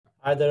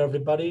Hi there,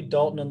 everybody.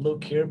 Dalton and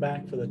Luke here,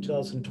 back for the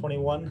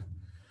 2021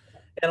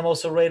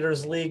 Animals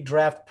Raiders League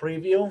Draft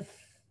Preview.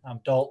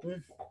 I'm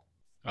Dalton.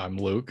 I'm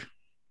Luke,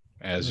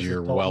 as you're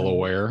Dalton well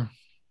aware.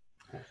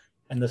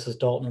 And this is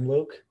Dalton and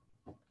Luke.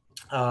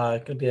 It's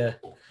going to be a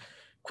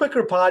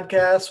quicker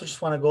podcast. We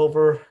just want to go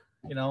over,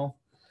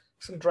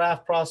 some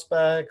draft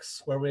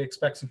prospects, where we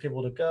expect some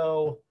people to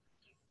go,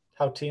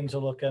 how teams are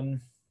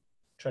looking.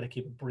 Try to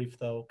keep it brief,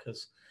 though,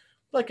 because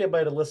I'd like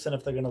everybody to listen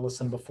if they're going to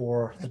listen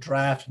before the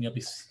draft, and you'll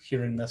be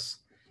hearing this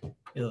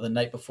either the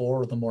night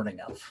before or the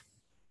morning of.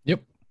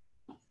 Yep.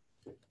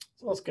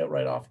 So let's get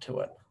right off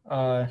to it.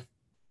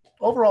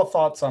 Overall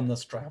thoughts on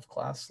this draft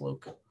class,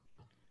 Luke?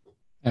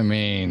 I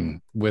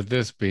mean, with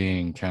this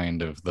being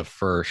kind of the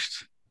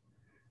first,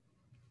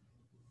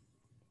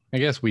 I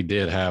guess we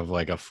did have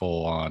like a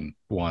full-on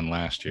one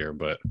last year,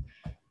 but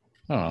I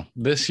don't know.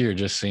 This year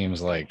just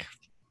seems like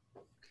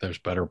there's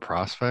better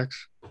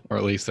prospects, or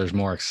at least there's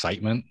more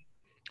excitement.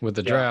 With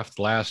the draft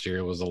last year,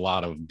 it was a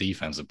lot of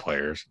defensive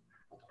players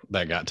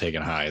that got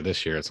taken high.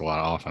 This year, it's a lot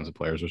of offensive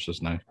players, which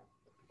is nice.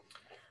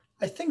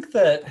 I think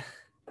that,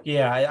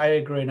 I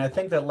agree. And I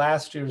think that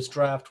last year's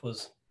draft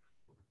was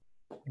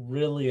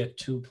really a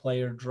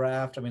two-player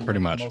draft. I mean, pretty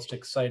much the most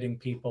exciting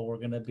people were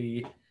going to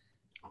be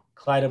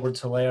Clyde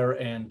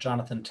Edwards-Helaire and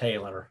Jonathan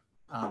Taylor.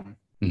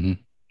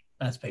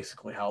 That's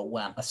basically how it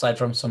went, aside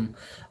from some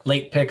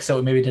late picks that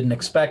we maybe didn't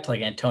expect,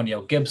 like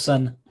Antonio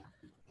Gibson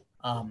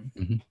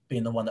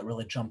being the one that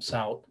really jumps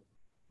out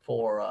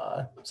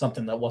for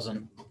something that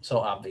wasn't so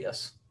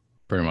obvious.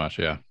 Pretty much,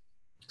 yeah.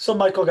 So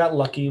Michael got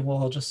lucky. Well,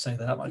 I'll just say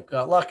that. Michael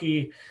got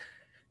lucky.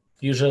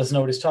 Usually doesn't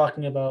know what he's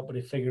talking about, but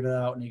he figured it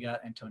out, and he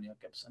got Antonio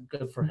Gibson.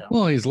 Good for him.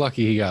 Well, he's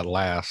lucky he got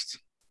last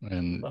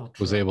and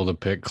was able to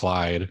pick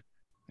Clyde,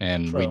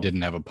 and we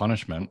didn't have a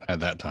punishment at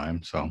that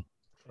time. So,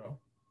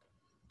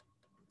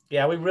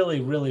 yeah, we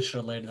really should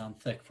have laid it on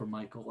thick for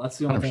Michael. That's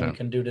the only 100%. Thing we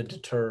can do to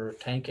deter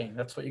tanking.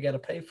 That's what you got to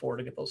pay for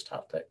to get those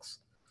top picks.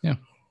 Yeah.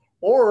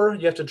 Or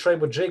you have to trade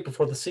with Jake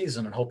before the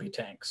season and hope he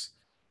tanks.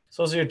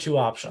 So those are your two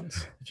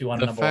options if you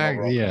want to number one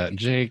overall. Yeah,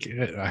 Jake,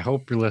 I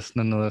hope you're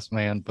listening to this,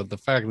 man. But the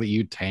fact that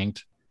you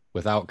tanked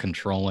without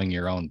controlling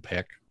your own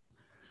pick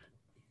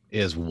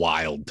is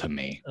wild to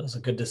me. It was a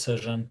good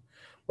decision.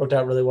 Worked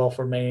out really well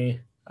for me.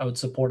 I would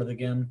support it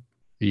again.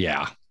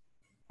 Yeah.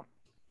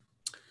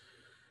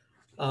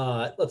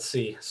 Let's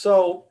see.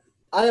 So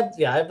I have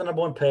the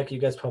number one pick. You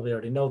guys probably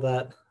already know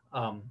that.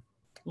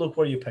 Luke,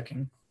 what are you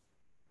picking?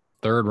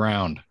 Third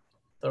round.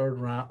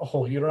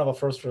 Oh, you don't have a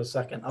first or a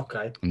second.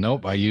 Okay.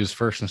 Nope. I used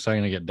first and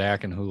second to get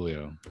Dak and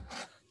Julio.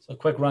 So a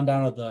quick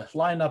rundown of the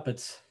lineup.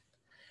 It's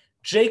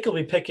Jake will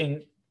be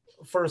picking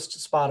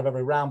first spot of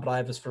every round, but I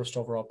have his first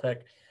overall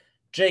pick.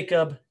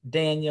 Jacob,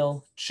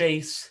 Daniel,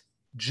 Chase,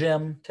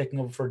 Jim taking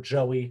over for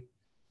Joey,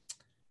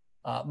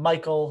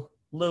 Michael,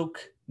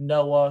 Luke,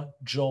 Noah,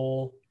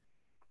 Joel,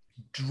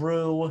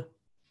 Drew,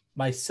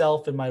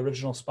 myself in my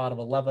original spot of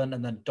 11,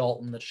 and then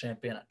Dalton, the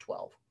champion, at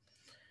 12.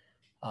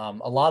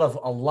 A lot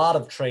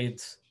of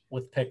trades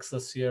with picks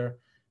this year.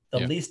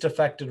 The least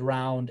affected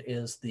round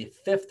is the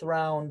 5th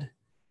round,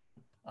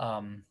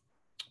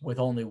 with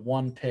only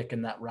one pick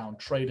in that round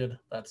traded.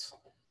 That's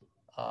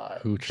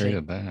who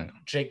traded that?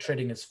 Jake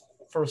trading his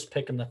first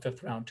pick in the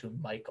 5th round to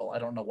Michael. I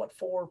don't know what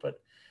for, but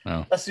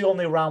that's the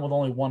only round with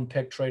only one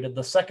pick traded.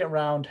 The second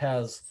round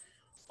has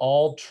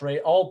all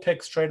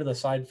picks traded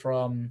aside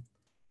from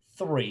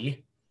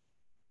 3,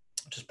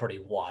 which is pretty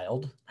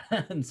wild.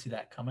 I didn't see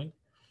that coming.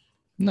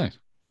 Nice.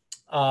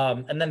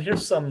 And then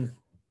here's some.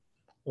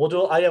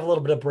 I have a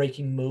little bit of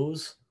breaking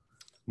moves.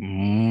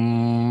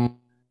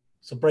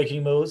 So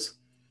breaking moves.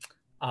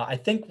 I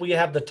think we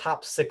have the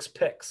top 6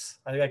 picks.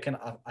 I think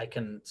I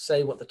can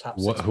say what the top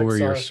 6 picks are. Who are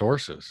your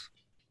sources?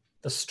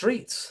 The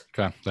streets.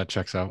 Okay, that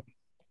checks out.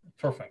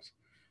 Perfect.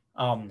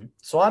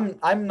 So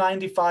I'm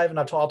 95, and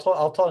I'll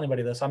tell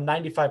anybody this. I'm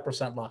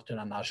 95% locked in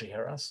on Najee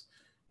Harris.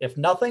 If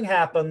nothing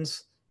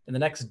happens in the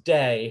next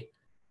day,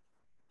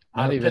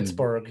 out of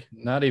Pittsburgh.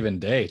 Not even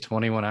day,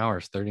 21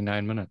 hours,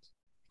 39 minutes.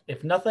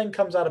 If nothing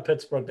comes out of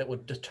Pittsburgh that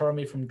would deter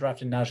me from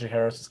drafting Najee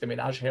Harris, it's going to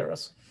be Najee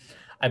Harris.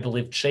 I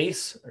believe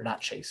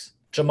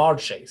Jamar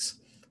Chase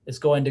is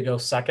going to go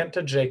second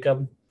to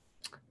Jacob.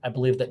 I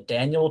believe that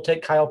Daniel will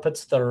take Kyle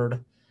Pitts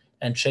third,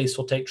 and Chase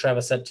will take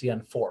Travis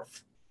Etienne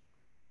fourth.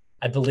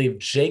 I believe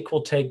Jake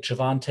will take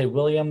Javonte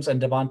Williams and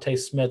Devontae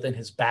Smith in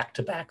his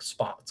back-to-back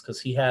spots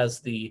because he has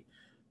the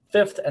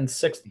 5th and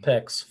 6th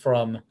picks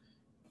from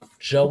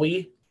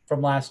Joey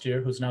from last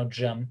year, who's now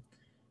Jim,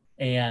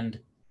 and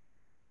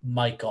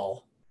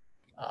Michael.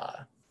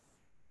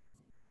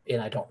 And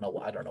I don't know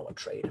what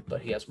trade,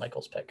 but he has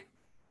Michael's pick.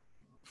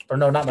 Or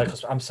no, not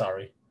Michael's. I'm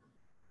sorry.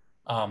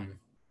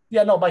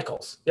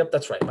 Michael's. Yep,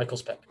 that's right.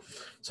 Michael's pick.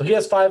 So he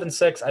has 5 and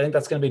 6. I think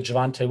that's going to be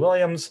Javonte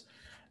Williams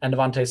and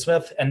Devontae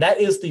Smith. And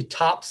that is the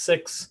top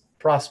 6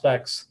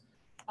 prospects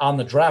on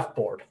the draft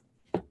board.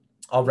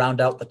 I'll round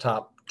out the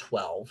top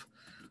 12.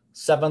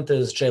 7th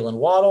is Jalen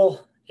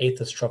Waddle.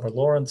 8th is Trevor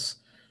Lawrence.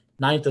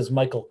 9th is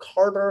Michael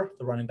Carter,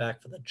 the running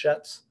back for the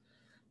Jets.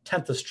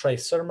 10th is Trey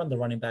Sermon, the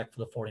running back for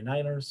the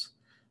 49ers.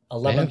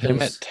 They have 11th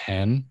him at is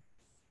 10.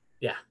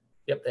 yeah.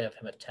 Yep, they have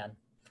him at 10.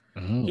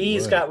 Oh,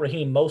 He's boy. got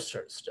Raheem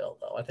Mostert still,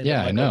 though. I think that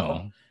Yeah, I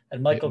know.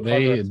 Michael Carter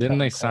They has didn't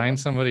they Tevin sign Coleman.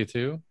 somebody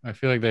too? I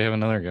feel like they have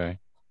another guy.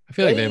 I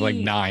feel like they have like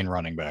They 9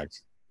 running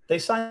backs. they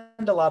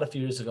signed a lot a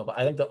few years ago, but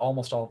I think that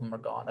almost all of them are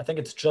gone. I think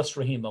it's just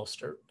Raheem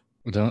Mostert.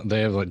 Don't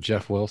they have like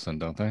Jeff Wilson,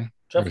 don't they? Or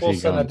Jeff is he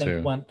Wilson, I gone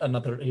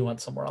think, too? he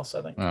went somewhere else, I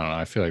I think. don't know.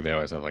 I feel like they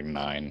always have like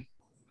 9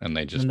 and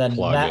they just And then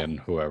plug in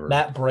whoever.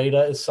 Matt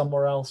Breda is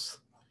somewhere else.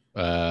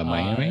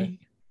 Miami?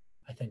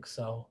 I think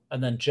so.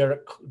 And then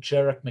Jarek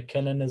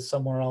McKinnon is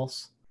somewhere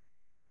else.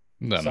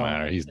 Doesn't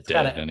matter. He's it's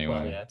dead well,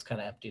 anyway. yeah, it's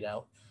kind of emptied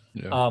out.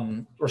 Yeah.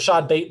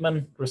 Rashad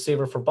Bateman,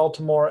 receiver for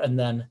Baltimore, and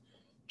then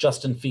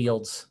Justin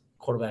Fields,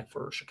 quarterback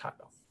for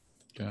Chicago.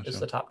 Gotcha. Is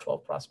the top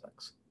 12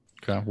 prospects.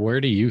 Okay.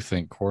 Where do you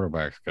think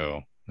quarterbacks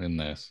go in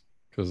this?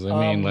 Because I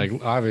mean,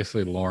 like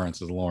obviously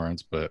Lawrence is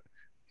Lawrence, but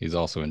he's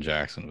also in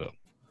Jacksonville.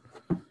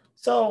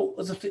 So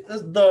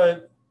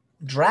the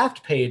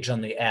draft page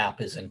on the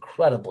app is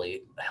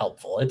incredibly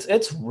helpful.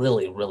 It's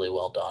really, really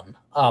well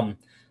done.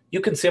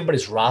 You can see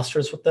everybody's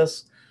rosters with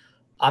this.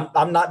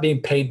 I'm not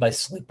being paid by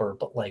Sleeper,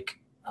 but like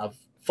I've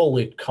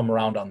fully come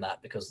around on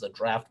that because the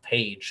draft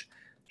page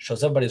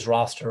shows everybody's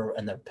roster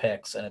and their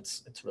picks, and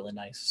it's really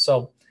nice.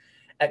 So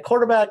at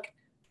quarterback,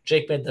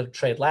 Jake made the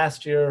trade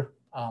last year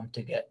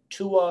to get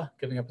Tua,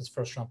 giving up his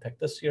first round pick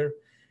this year.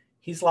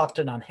 He's locked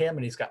in on him,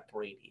 and he's got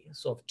Brady.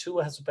 So if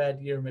Tua has a bad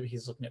year, maybe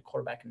he's looking at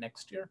quarterback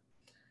next year.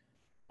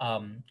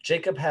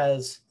 Jacob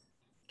has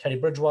Teddy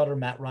Bridgewater,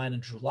 Matt Ryan,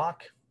 and Drew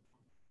Lock.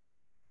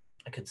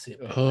 I could see it.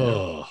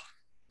 Oh,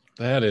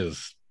 that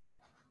is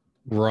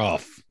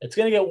rough. It's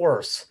going to get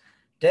worse.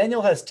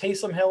 Daniel has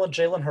Taysom Hill and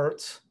Jalen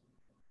Hurts.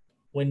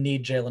 We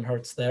need Jalen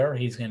Hurts there.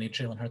 He's going to need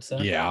Jalen Hurts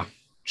there. Yeah.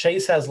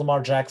 Chase has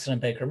Lamar Jackson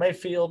and Baker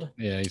Mayfield.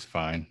 Yeah, he's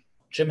fine.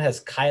 Jim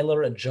has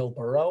Kyler and Joe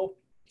Burrow.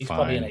 He's fine.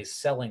 Probably in a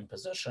selling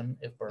position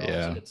if Burrow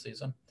has a good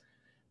season.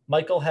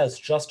 Michael has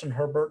Justin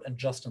Herbert and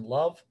Justin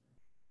Love.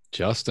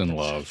 Justin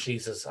Love.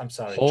 Jesus, I'm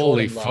sorry.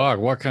 Holy Jordan fuck. Love.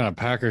 What kind of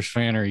Packers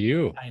fan are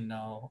you? I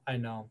know.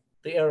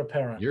 The heir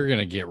apparent. You're going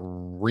to get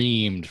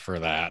reamed for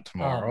that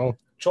tomorrow.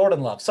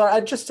 Jordan Love. Sorry, I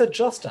just said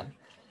Justin.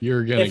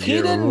 You're going to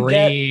get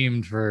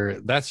reamed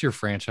for that's your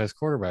franchise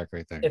quarterback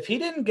right there. If he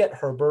didn't get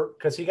Herbert,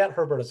 because he got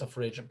Herbert as a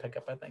free agent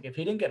pickup, I think. If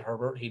he didn't get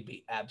Herbert, he'd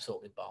be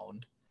absolutely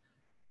boned.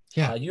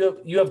 Yeah.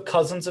 You have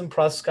Cousins and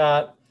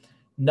Prescott.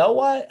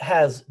 Noah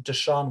has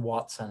Deshaun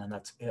Watson, and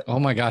that's it. Oh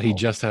my God, he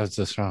just has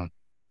Deshaun.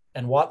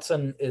 And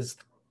Watson is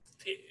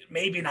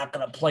maybe not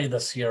going to play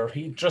this year.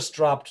 He just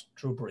dropped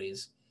Drew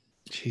Brees.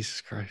 Jesus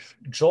Christ.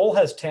 Joel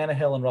has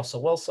Tannehill and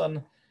Russell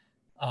Wilson.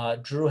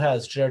 Drew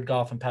has Jared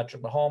Goff and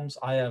Patrick Mahomes.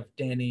 I have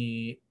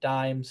Danny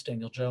Dimes,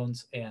 Daniel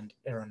Jones, and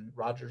Aaron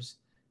Rodgers.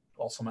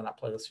 Also might not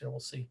play this year.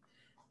 We'll see.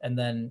 And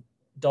then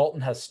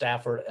Dalton has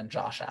Stafford and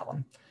Josh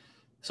Allen.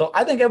 So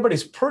I think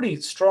everybody's pretty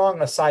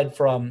strong aside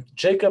from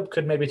Jacob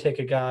could maybe take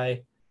a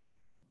guy.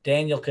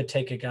 Daniel could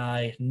take a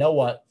guy.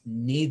 Noah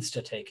needs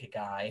to take a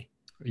guy.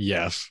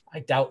 Yes.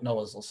 I doubt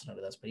Noah's listening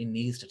to this, but he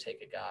needs to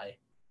take a guy.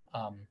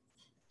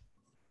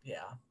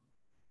 Yeah.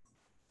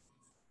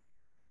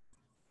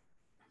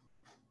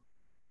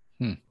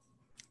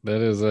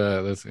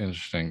 That's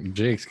interesting.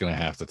 Jake's gonna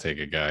have to take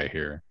a guy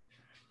here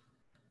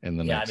in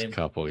the next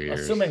couple years.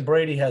 Assuming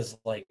Brady has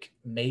like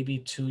maybe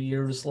 2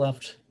 years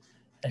left,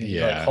 and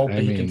you hope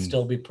he can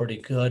still be pretty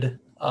good.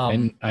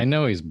 And I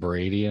know he's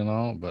Brady and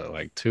all, but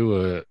like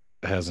Tua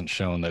hasn't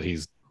shown that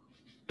he's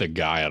the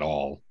guy at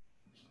all.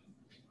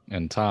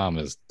 And Tom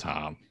is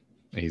Tom.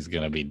 He's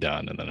gonna be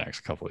done in the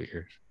next couple of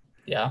years.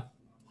 Yeah.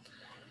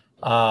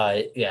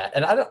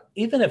 And I don't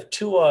even if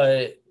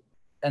Tua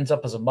ends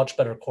up as a much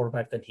better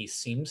quarterback than he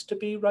seems to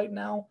be right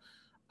now,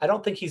 I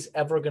don't think he's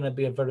ever going to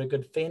be a very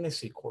good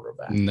fantasy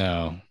quarterback.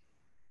 No.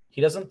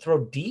 He doesn't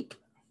throw deep,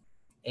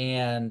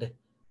 and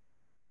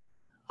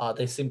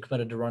they seem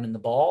committed to running the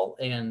ball,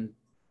 and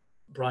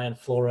Brian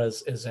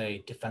Flores is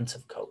a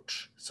defensive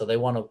coach. So they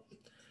want to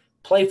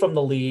play from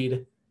the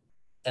lead,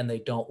 and they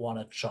don't want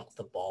to chuck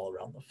the ball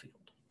around the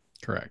field.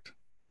 Correct.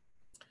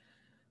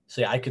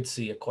 So, yeah, I could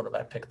see a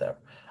quarterback pick there.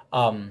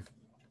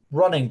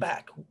 Running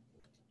back.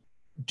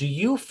 Do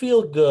you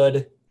feel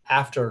good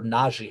after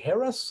Najee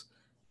Harris?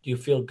 Do you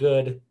feel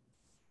good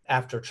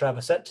after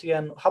Travis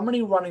Etienne? How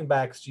many running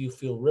backs do you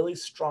feel really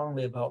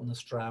strongly about in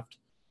this draft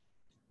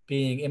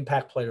being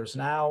impact players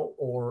now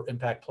or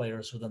impact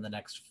players within the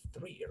next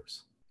 3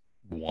 years?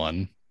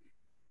 One.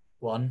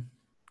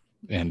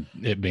 And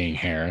it being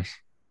Harris.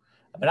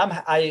 I mean,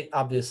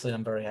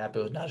 I'm very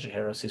happy with Najee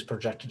Harris. He's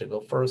projected to go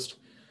first.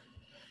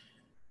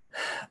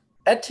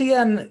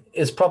 Etienne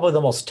is probably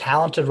the most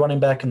talented running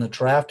back in the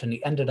draft, and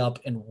he ended up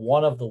in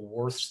one of the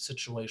worst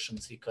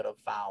situations he could have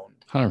found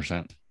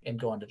 100% in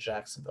going to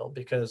Jacksonville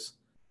because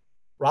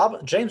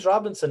James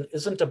Robinson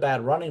isn't a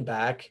bad running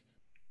back,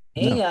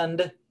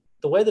 and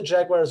the way the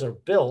Jaguars are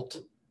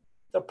built,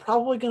 they're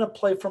probably going to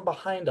play from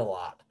behind a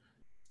lot.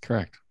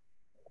 Correct.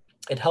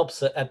 It helps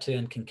that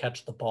Etienne can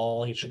catch the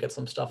ball. He should get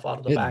some stuff out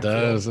of the backfield. It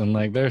does, and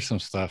like there's some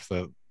stuff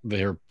that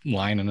they're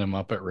lining him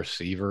up at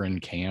receiver in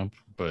camp,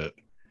 but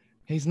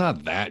He's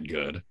not that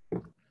good.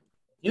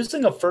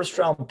 Using a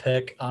first-round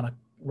pick on a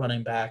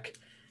running back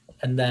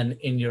and then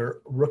in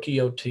your rookie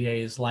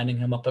OTAs lining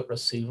him up at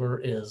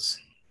receiver is,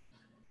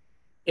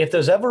 if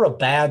there's ever a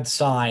bad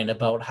sign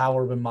about how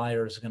Urban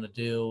Meyer is going to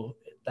do,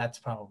 that's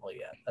probably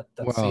it.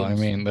 Well, I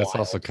mean, that's wild.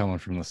 also coming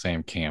from the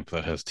same camp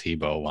that has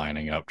Tebow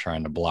lining up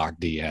trying to block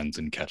DNs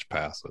and catch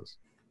passes.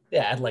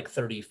 Yeah, at like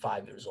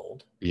 35 years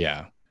old.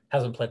 Yeah.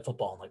 Hasn't played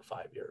football in like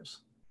 5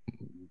 years.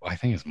 I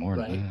think it's more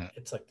than that.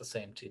 It's like the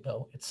same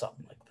Tebow. It's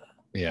something like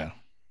that. Yeah.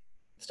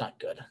 It's not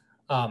good.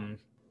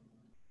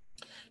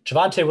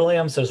 Javonte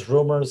Williams, there's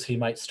rumors he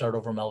might start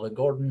over Melvin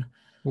Gordon.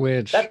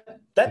 Which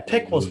that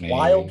pick was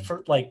wild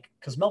for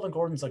because Melvin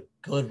Gordon's a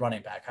good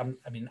running back.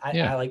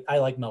 I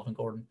like Melvin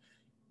Gordon.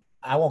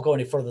 I won't go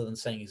any further than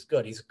saying he's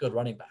good. He's a good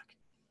running back.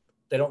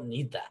 They don't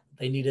need that.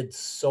 They needed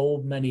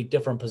so many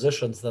different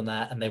positions than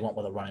that, and they went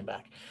with a running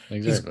back.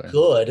 Exactly. He's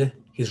good.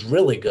 He's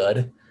really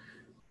good,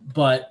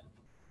 but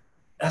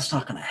that's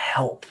not going to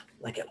help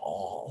like at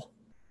all.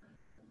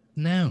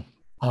 No,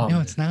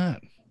 it's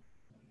not.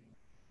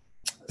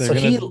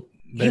 He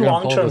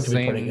long-term can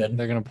be pretty good.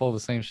 They're going to pull the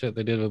same shit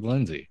they did with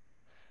Lindsey.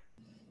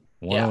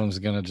 One of them's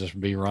going to just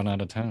be run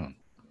out of town.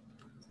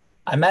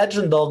 I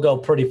imagine they'll go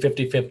pretty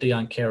 50-50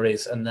 on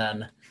carries, and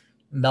then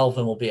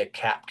Melvin will be a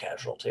cap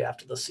casualty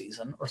after the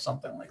season or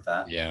something like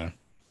that. Yeah,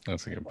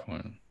 that's a good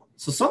point.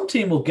 So some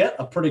team will get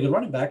a pretty good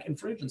running back in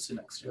free agency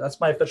next year. That's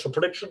my official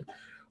prediction.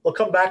 We'll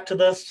come back to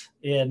this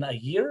in a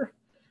year,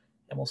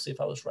 and we'll see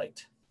if I was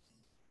right.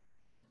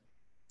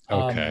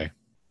 Okay.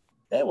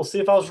 We'll see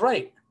if I was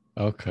right.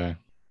 Okay.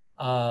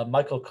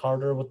 Michael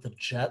Carter with the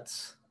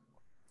Jets.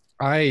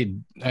 I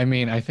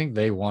mean, I think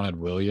they wanted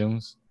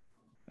Williams,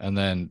 and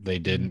then they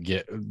didn't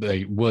get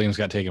Williams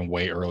got taken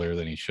way earlier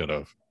than he should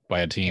have by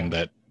a team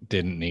that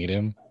didn't need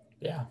him.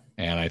 Yeah.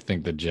 And I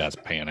think the Jets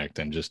panicked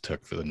and just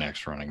took for the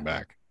next running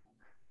back.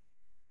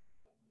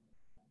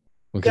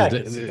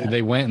 Because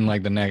they went in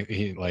like the next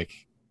he went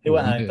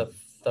in like the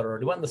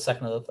third. He went in the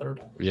second or the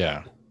third.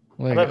 Yeah.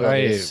 Like,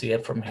 I see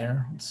it from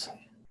here. Let's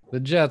see. The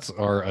Jets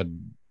are a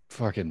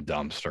fucking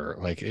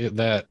dumpster.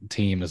 That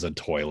team is a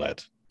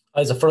toilet.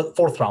 He's a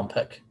fourth round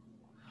pick.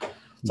 So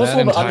it's a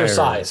little bit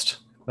undersized.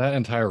 That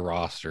entire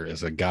roster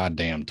is a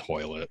goddamn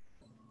toilet.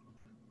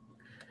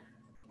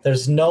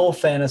 There's no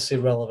fantasy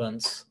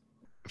relevance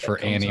for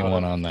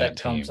anyone on that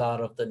team. Comes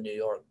out of the New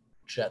York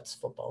Jets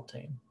football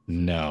team.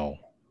 No.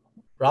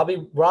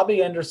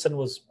 Robbie Anderson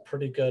was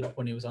pretty good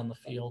when he was on the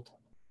field.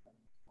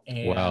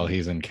 Well,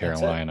 he's in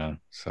Carolina,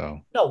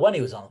 so. No, when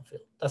he was on the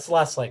field. That's the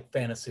last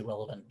fantasy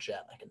relevant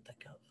Jet I can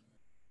think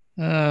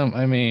of.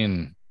 I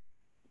mean,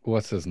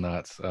 what's his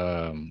nuts?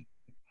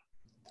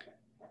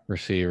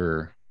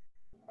 Receiver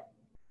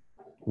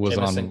was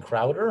Jamison on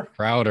Crowder.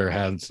 Crowder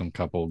had some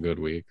couple good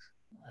weeks.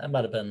 That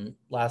might have been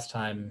last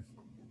time.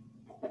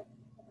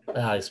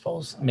 I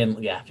suppose. I mean,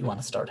 yeah, if you want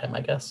to start him,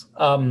 I guess.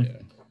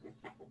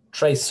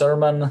 Trey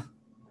Sermon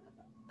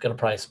gonna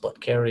probably split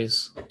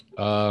carries.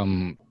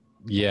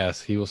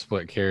 Yes, he will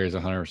split carries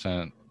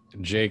 100%.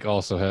 Jake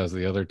also has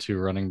the other two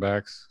running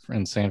backs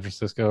in San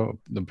Francisco.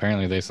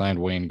 Apparently, they signed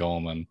Wayne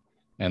Gallman,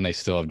 and they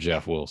still have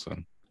Jeff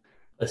Wilson.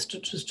 They still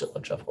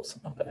have Jeff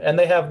Wilson. Okay. And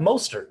they have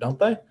Mostert, don't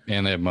they?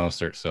 And they have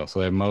Mostert still. So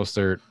they have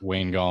Mostert,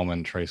 Wayne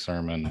Gallman, Trey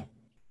Sermon,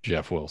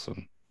 Jeff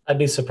Wilson. I'd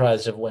be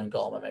surprised if Wayne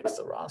Gallman makes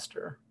the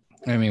roster.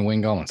 I mean,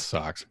 Wayne Gallman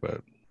sucks,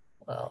 but.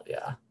 Well,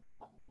 yeah.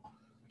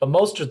 But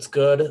Mostert's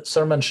good.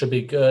 Sermon should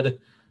be good.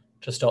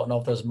 Just don't know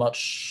if there's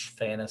much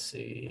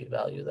fantasy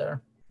value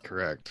there.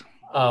 Correct.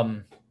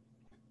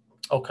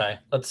 Okay,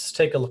 let's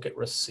take a look at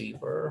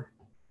receiver.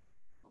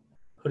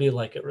 Who do you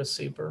like at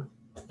receiver?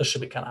 This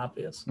should be kind of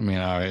obvious. I mean,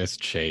 it's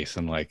Chase,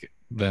 and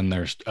then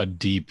there's a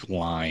deep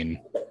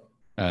line,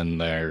 and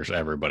there's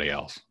everybody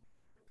else.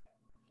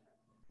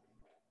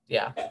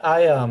 Yeah,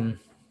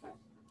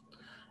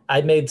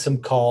 I made some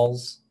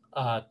calls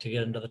to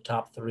get into the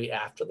top 3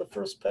 after the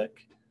first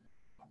pick.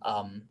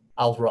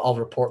 I'll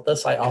report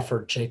this. I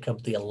offered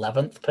Jacob the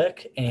 11th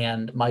pick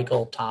and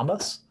Michael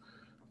Thomas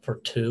for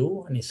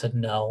 2, and he said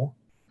no.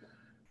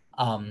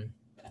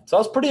 So I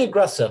was pretty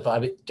aggressive. I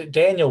mean,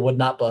 Daniel would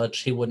not budge.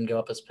 He wouldn't give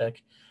up his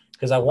pick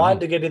because I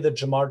wanted to get either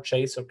Jamar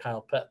Chase or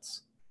Kyle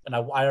Pitts, and I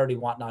already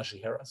want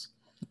Najee Harris.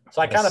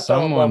 So I kind of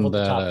fell in love with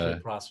the top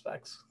 3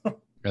 prospects.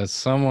 As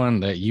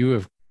someone that you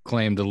have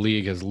claimed the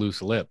league has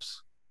loose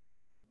lips,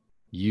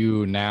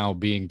 you now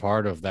being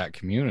part of that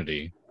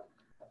community,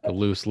 the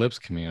loose lips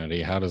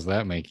community, how does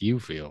that make you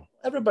feel?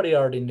 Everybody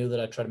already knew that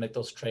I tried to make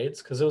those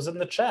trades because it was in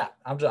the chat.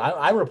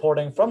 I'm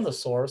reporting from the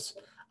source.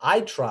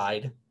 I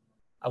tried.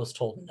 I was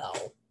told no.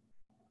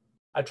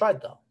 I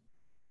tried, though.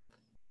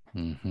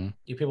 Mm-hmm.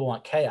 You people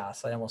want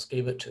chaos. I almost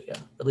gave it to you.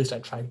 At least I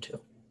tried to.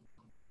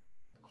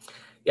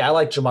 Yeah, I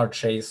like Jamar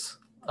Chase.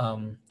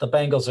 The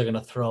Bengals are going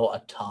to throw a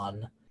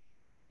ton,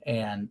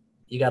 and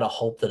you got to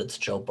hope that it's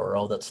Joe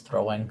Burrow that's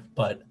throwing.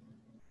 But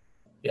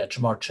yeah,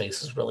 Jamar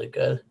Chase is really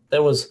good.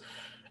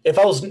 If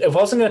I wasn't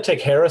going to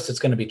take Harris, it's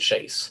going to be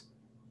Chase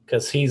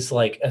because he's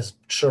as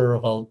sure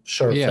of a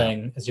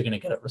thing as you're going to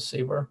get at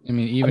receiver. I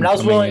mean,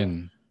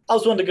 even I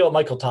was willing to go with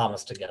Michael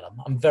Thomas to get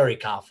him. I'm very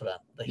confident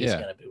that he's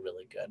going to be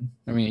really good.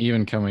 I mean,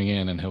 even coming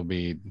in and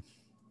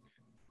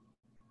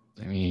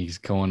he's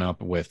going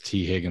up with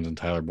T. Higgins and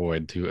Tyler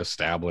Boyd to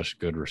establish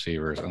good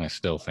receivers, and I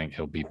still think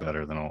he'll be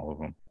better than all of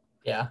them.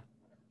 Yeah.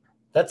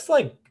 That's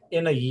like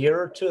in a year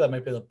or two, that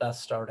might be the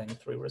best starting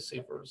 3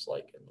 receivers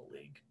like in the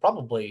league.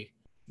 Probably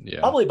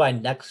by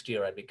next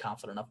year, I'd be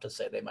confident enough to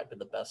say they might be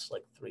the best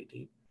like 3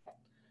 deep.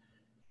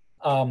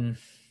 Let's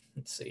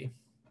see.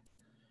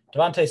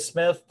 Devontae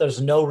Smith,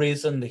 there's no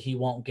reason that he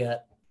won't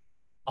get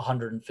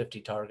 150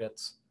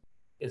 targets.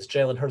 Is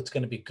Jalen Hurts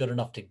going to be good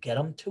enough to get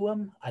him to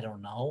him? I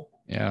don't know.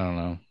 Yeah, I don't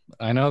know.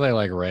 I know they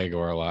like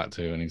Rager a lot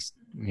too, and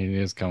he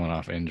is coming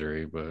off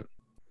injury, but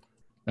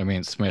I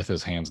mean, Smith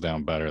is hands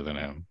down better than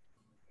him.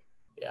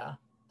 Yeah.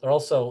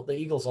 The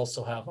Eagles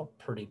also have a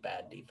pretty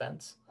bad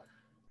defense.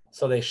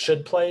 So they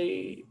should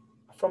play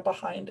from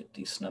behind a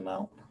decent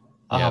amount.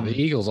 Yeah, the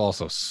Eagles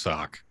also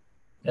suck.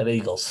 Yeah, the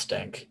Eagles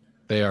stink.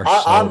 They are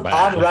so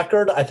bad. On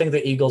record, I think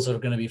the Eagles are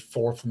going to be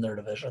 4th in their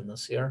division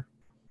this year.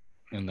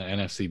 In the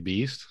NFC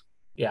Beast?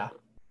 Yeah.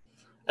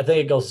 I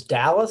think it goes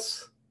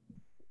Dallas,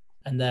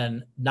 and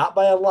then not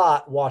by a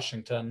lot,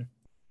 Washington,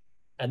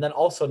 and then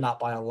also not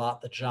by a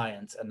lot, the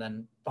Giants, and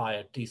then by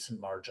a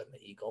decent margin, the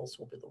Eagles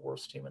will be the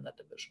worst team in that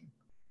division.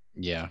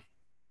 Yeah.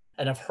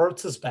 And if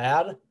Hurts is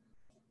bad,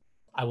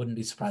 I wouldn't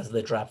be surprised if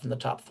they draft in the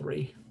top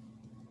 3.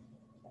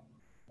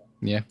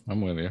 Yeah, I'm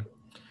with you.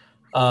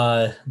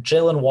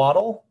 Jalen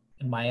Waddle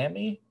in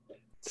Miami.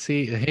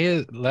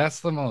 See, that's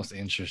the most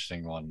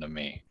interesting one to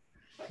me,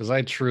 because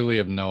I truly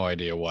have no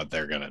idea what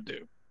they're going to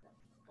do.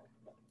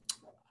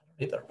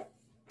 Either.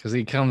 Because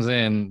he comes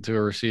in to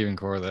a receiving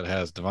core that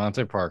has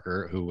Devontae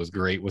Parker, who was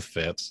great with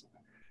Fitz.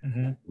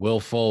 Mm-hmm.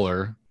 Will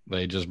Fuller,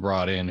 they just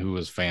brought in, who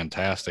was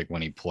fantastic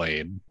when he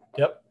played.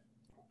 Yep.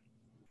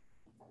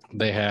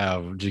 They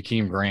have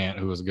Jakeem Grant,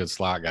 who was a good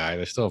slot guy.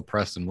 They still have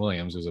Preston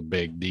Williams, who's a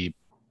big, deep,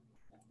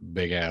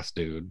 big-ass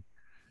dude.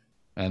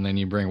 And then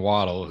you bring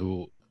Waddle,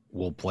 who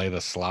will play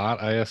the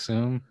slot, I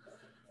assume.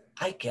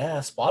 I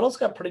guess. Waddle's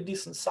got pretty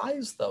decent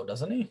size, though,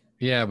 doesn't he?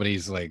 Yeah, but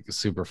he's like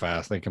super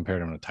fast. They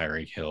compared him to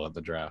Tyreek Hill at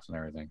the draft and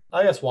everything.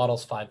 I guess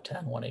Waddle's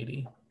 5'10",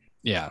 180.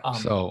 Yeah,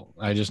 so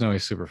I just know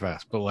he's super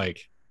fast. But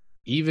like,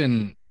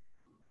 even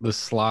the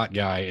slot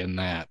guy in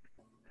that,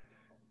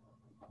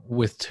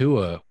 with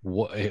Tua,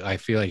 I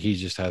feel like he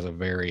just has a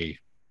very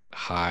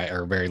high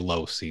or very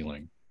low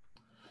ceiling.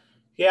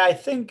 Yeah, I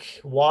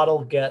think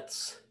Waddle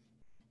gets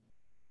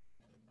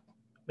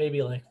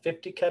maybe like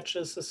 50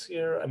 catches this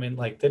year. I mean,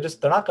 like they're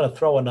not going to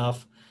throw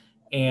enough,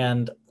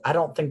 and I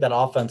don't think that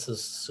offense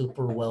is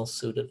super well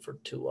suited for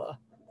Tua.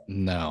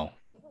 No,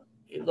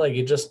 like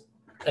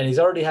and he's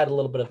already had a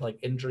little bit of like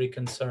injury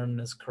concern in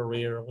his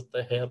career with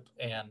the hip,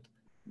 and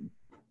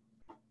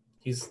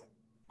he's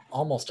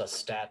almost a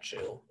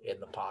statue in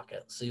the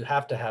pocket. So you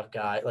have to have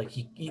guy like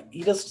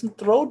he doesn't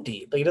throw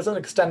deep. Like, he doesn't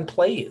extend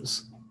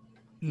plays.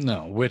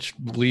 No, which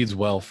leads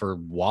well for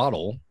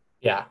Waddle.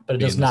 Yeah, but it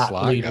does not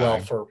lead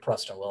well for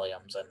Preston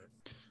Williams. And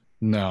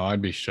no,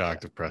 I'd be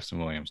shocked if Preston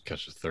Williams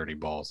catches 30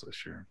 balls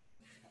this year.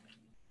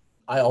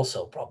 I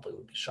also probably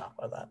would be shocked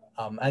by that.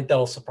 I think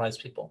that'll surprise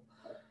people.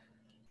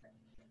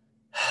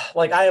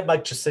 Like, I have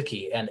Mike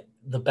Gesicki, and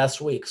the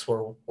best weeks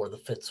were the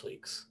Fitz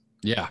weeks.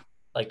 Yeah.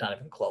 Like, not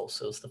even close.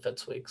 It was the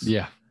Fitz weeks.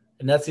 Yeah.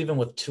 And that's even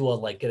with Tua,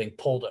 like, getting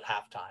pulled at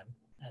halftime.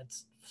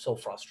 It's so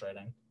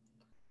frustrating.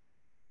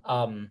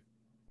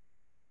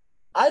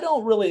 I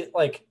don't really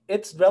like,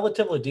 it's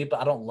relatively deep,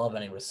 but I don't love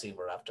any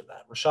receiver after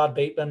that. Rashad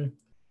Bateman,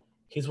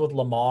 he's with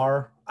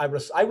Lamar. I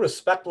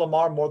respect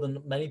Lamar more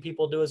than many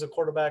people do as a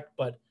quarterback,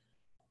 but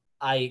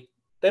they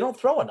don't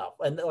throw enough.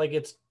 And like,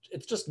 it's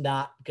just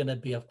not going to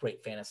be a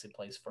great fantasy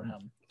place for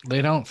him.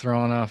 They don't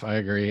throw enough. I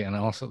agree. And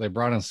also they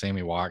brought in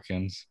Sammy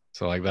Watkins.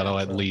 So like that'll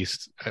at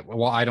least,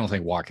 well, I don't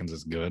think Watkins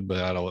is good, but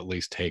that'll at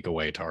least take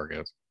away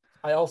targets.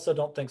 I also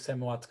don't think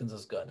Sammy Watkins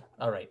is good.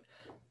 All right.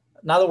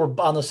 Now that we're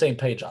on the same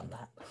page on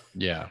that.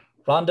 Yeah.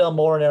 Rondell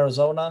Moore in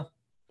Arizona,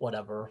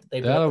 whatever.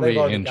 That'll be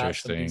already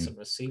interesting. Got some decent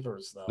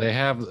receivers, though. They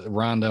have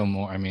Rondell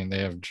Moore. I mean, they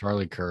have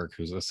Charlie Kirk,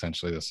 who's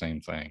essentially the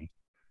same thing.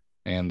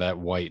 And that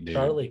white dude.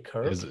 Charlie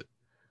Kirk?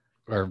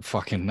 Or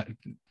fucking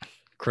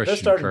Christian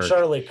Kirk. They're starting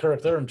Charlie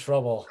Kirk. They're in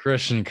trouble.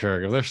 Christian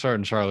Kirk. If they're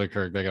starting Charlie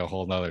Kirk, they got a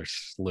whole nother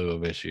slew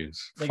of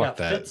issues. They got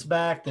Fitz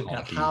back. They've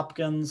got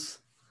Hopkins.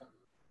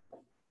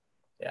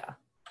 Yeah.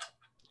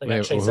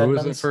 Wait, who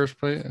was the first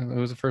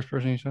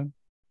person you said?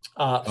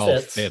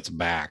 Fitz. Fitz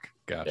back.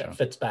 Gotcha. Yeah,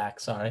 Fitz back.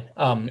 Sorry.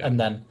 And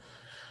then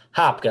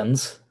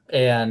Hopkins,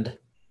 and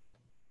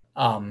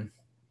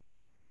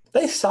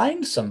they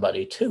signed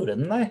somebody too,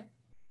 didn't they?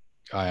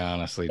 I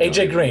honestly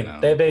AJ Green.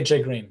 They have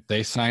AJ Green.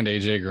 They signed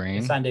AJ Green.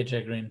 They signed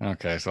AJ Green.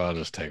 Okay, so I'll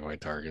just take away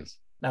targets.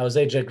 Now, is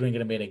AJ Green going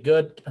to be any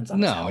good? Depends on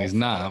no, he's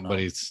not. But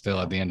he's still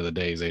at the end of the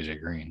day, he's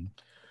AJ Green.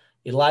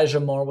 Elijah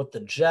Moore with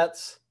the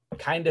Jets.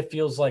 Kind of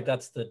feels like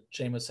that's the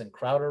Jamison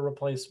Crowder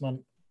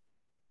replacement,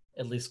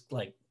 at least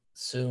like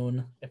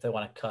soon, if they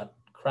want to cut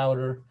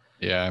Crowder.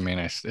 Yeah, I mean,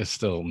 it's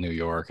still New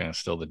York and it's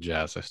still the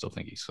Jets. I still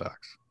think he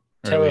sucks.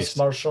 Terrace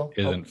Marshall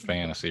isn't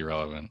fantasy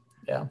relevant.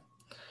 Yeah.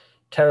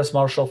 Terrace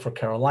Marshall for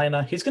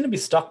Carolina. He's going to be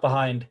stuck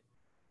behind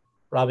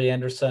Robbie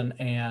Anderson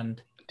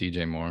and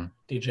DJ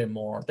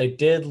Moore. They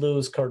did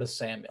lose Curtis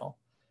Samuel.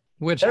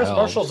 Which Terrace helps.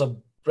 Marshall's a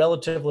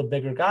relatively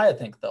bigger guy, I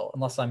think, though,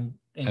 unless I'm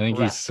incorrect. I think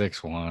he's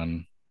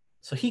 6'1".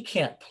 So he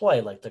can't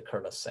play like the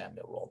Curtis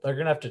Samuel role. They're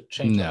going to have to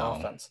change the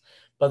offense.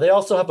 But they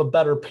also have a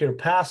better pure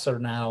passer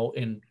now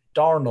in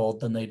Darnold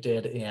than they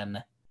did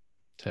in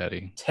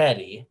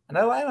Teddy. And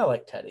I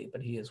like Teddy,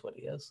 but he is what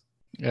he is.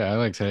 Yeah, I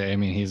like Teddy. I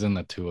mean, he's in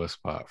the Tua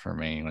spot for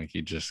me. Like,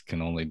 he just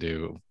can only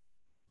do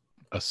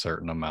a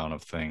certain amount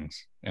of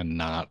things,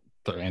 and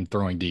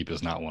throwing deep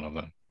is not one of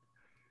them.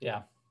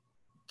 Yeah,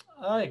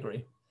 I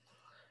agree.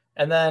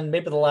 And then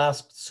maybe the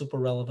last super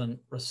relevant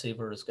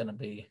receiver is going to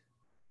be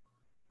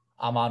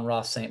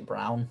Amon-Ra St.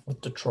 Brown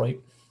with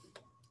Detroit.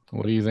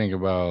 What do you think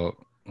about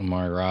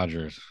Amari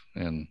Rodgers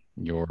in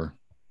your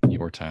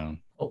town?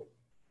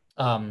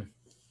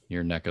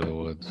 Your neck of the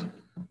woods.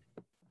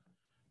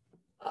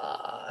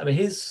 I mean,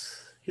 he's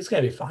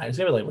going to be fine. He's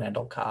going to be like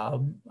Randall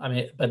Cobb. I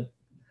mean, but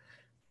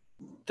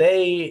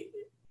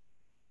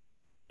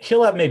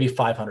he'll have maybe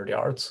 500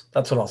 yards.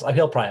 That's what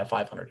he'll probably have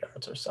 500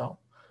 yards or so.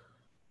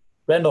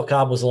 Randall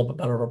Cobb was a little bit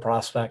better of a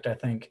prospect, I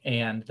think,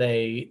 and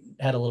they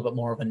had a little bit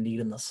more of a need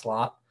in the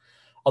slot.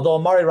 Although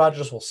Amari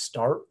Rodgers will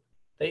start,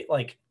 they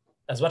like,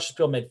 as much as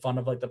people made fun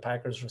of like the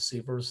Packers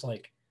receivers,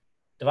 like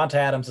Devonta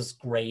Adams is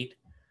great.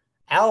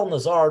 Alan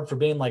Lazard, for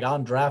being like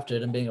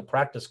undrafted and being a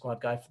practice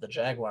squad guy for the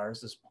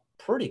Jaguars, is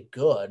pretty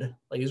good.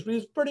 Like he's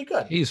pretty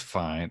good. He's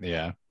fine.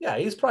 Yeah. Yeah.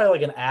 He's probably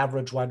like an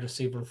average wide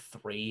receiver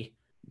 3.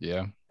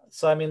 Yeah.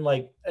 So, I mean,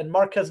 like, and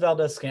Marquez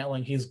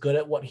Valdez-Scantling, he's good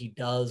at what he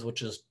does,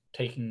 which is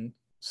taking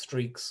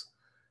streaks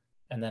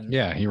and then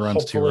he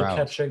runs 2 routes,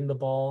 catching the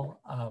ball.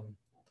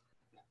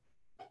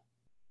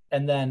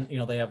 And then,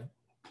 they have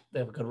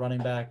a good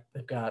running back.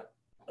 They've got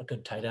a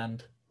good tight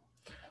end.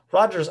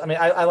 Rodgers, I mean,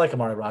 I like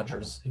Amari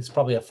Rodgers. He's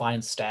probably a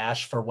fine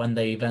stash for when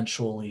they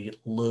eventually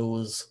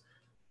lose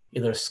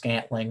either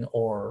Scantling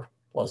or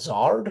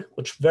Lazard,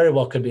 which very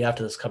well could be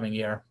after this coming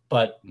year.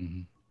 But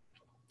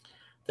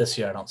this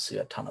year, I don't see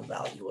a ton of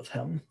value with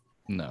him.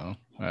 No,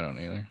 I don't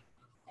either.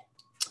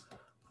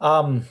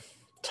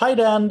 Tight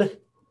end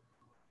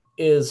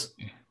is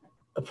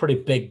a pretty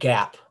big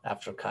gap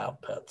after Kyle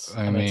Pitts.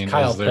 I mean,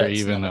 is there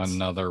even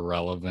another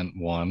relevant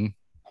one?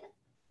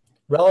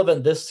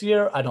 Relevant this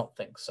year? I don't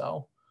think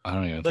so. I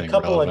don't even think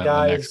relevant in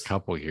the next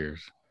couple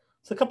years.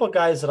 It's a couple of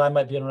guys that I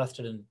might be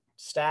interested in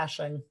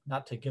stashing,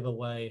 not to give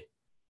away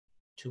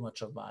too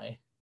much of my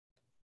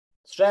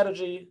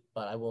strategy,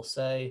 but I will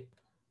say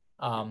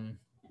the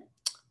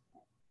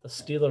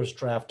Steelers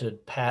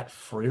drafted Pat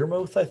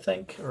Freiermuth, I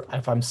think, or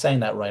if I'm saying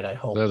that right, I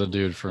hope. They're the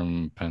dude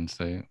from Penn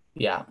State.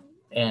 Yeah,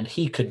 and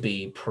he could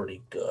be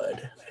pretty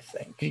good, I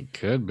think. He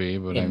could be,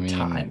 but at the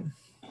end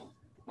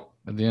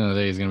of the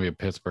day, he's going to be a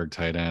Pittsburgh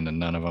tight end, and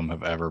none of them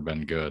have ever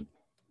been good.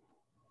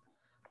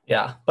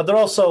 Yeah, but they're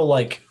also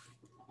like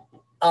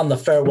on the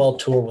farewell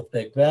tour with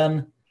Big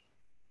Ben.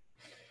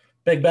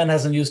 Big Ben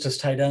hasn't used his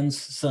tight ends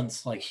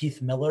since like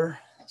Heath Miller,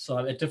 so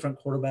a different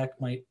quarterback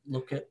might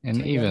look at.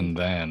 And even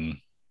then,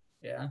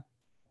 yeah.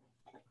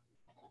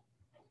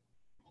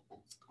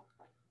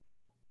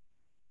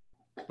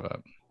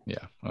 But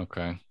yeah,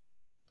 okay.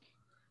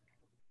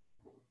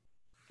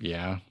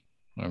 Yeah,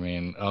 I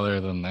mean, other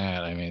than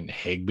that, I mean,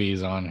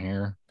 Higbee's on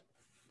here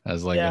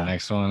as like the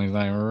next one. He's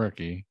not even a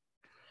rookie.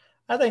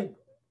 I think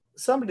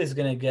somebody's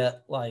gonna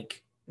get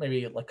like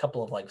maybe a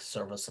couple of like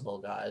serviceable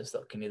guys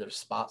that can either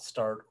spot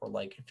start or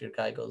like if your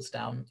guy goes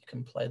down, you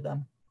can play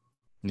them.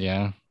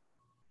 Yeah,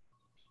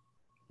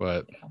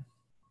 but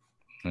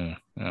I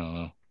don't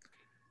know.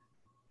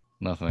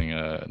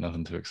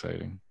 Nothing too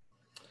exciting.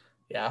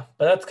 Yeah,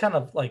 but that's kind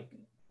of like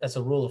as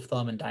a rule of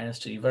thumb in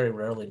Dynasty, you very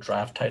rarely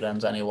draft tight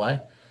ends anyway.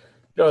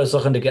 You're always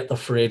looking to get the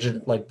free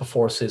agent like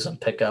before season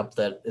pickup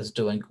that is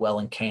doing well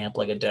in camp,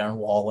 like a Darren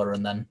Waller,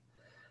 and then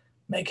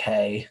make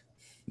hay.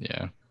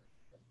 Yeah.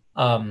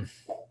 Let's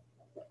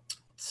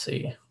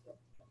see.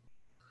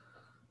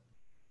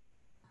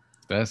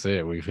 That's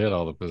it. We've hit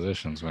all the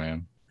positions,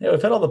 man. Yeah,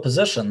 we've hit all the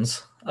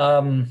positions.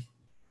 I'm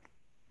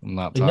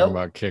not talking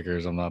about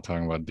kickers. I'm not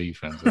talking about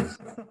defenses.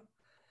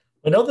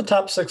 We know the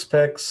top 6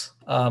 picks.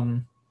 I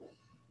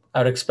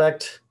would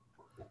expect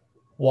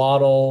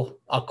Waddle,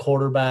 a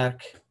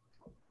quarterback,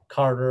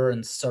 Carter,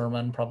 and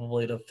Sermon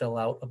probably to fill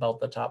out about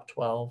the top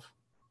 12.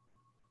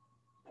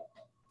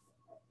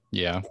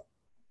 Yeah.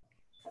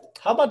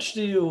 How much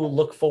do you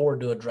look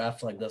forward to a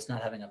draft like this,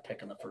 not having a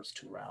pick in the first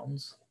 2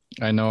 rounds?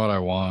 I know what I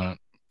want.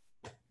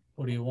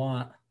 What do you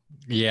want?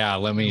 Yeah,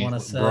 let me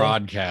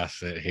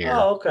broadcast it here.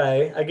 Oh,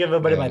 okay. I give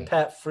everybody my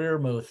Pat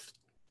Freiermuth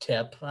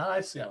tip.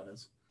 I see how it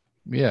is.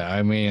 Yeah,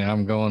 I mean,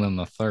 I'm going in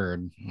the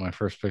 3rd. My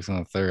first pick's in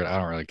the 3rd. I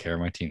don't really care.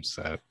 My team's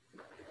set.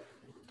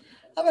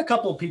 I have a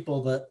couple of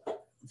people that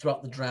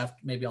throughout the draft,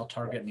 maybe I'll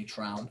target in each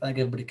round. I think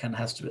everybody kind of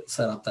has to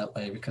set up that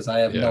way because I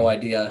have no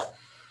idea.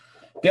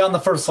 Beyond the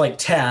first like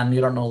 10, you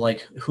don't know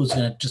like who's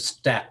going to just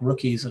stack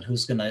rookies and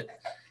who's going to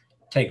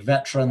take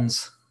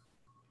veterans.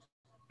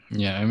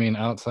 Yeah, I mean,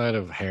 outside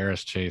of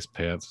Harris, Chase,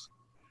 Pitts,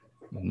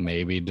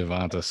 maybe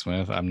Devonta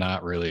Smith. I'm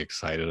not really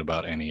excited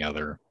about any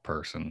other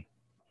person.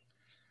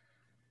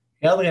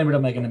 Yeah, they're going to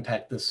make an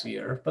impact this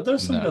year, but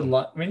there's some good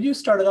luck. I mean, you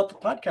started out the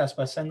podcast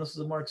by saying this is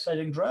a more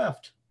exciting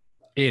draft.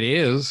 It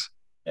is.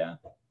 Yeah.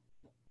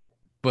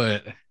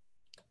 But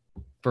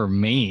for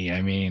me,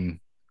 I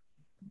mean,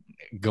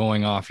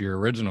 going off your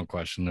original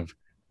question of,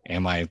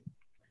 am I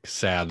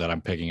sad that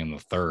I'm picking in the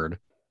third,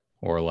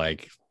 or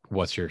like,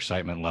 what's your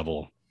excitement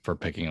level for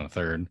picking in the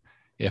third?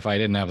 If I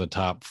didn't have the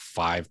top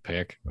 5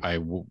 pick,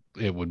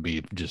 it would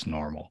be just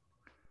normal.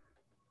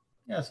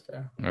 Yeah, that's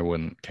fair. I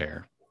wouldn't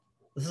care.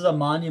 This is a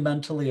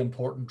monumentally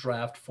important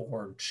draft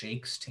for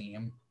Jake's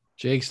team.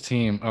 Jake's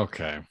team,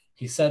 okay.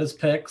 He set his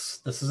picks.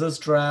 This is his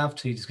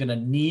draft. He's going to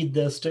need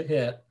this to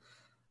hit.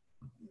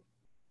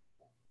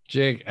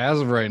 Jake,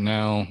 as of right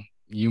now,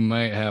 you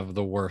might have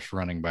the worst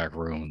running back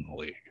room in the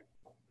league.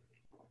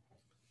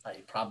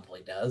 He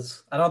probably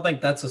does. I don't think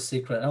that's a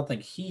secret. I don't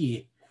think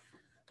he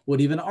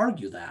would even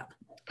argue that.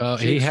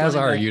 He has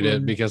argued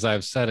it because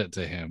I've said it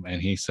to him,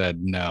 and he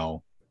said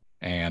no.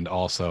 And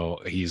also,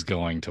 he's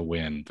going to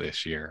win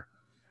this year.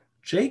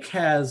 Jake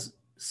has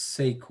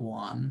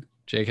Saquon.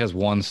 Jake has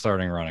one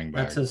starting running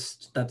back.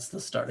 That's the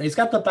start. He's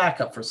got the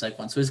backup for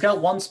Saquon. So he's got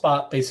one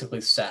spot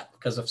basically set,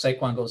 because if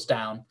Saquon goes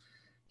down,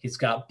 he's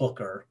got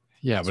Booker.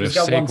 Yeah, but if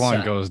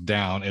Saquon goes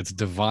down, it's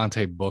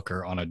Devontae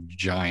Booker on a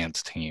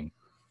Giants team.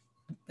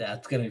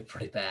 That's going to be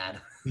pretty bad.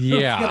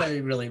 Yeah. It's going to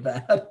be really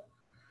bad.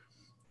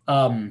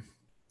 I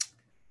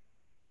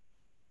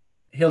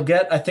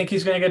think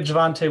he's going to get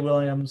Javonte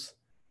Williams.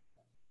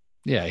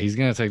 Yeah, he's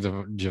going to take the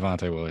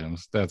Javonte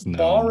Williams. That's no.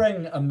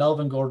 Barring a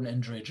Melvin Gordon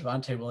injury,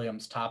 Javonte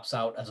Williams tops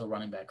out as a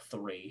running back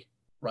 3,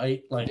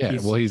 right?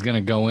 He's going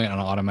to go in and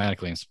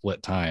automatically and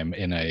split time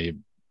in a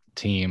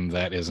team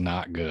that is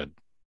not good.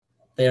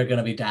 They are going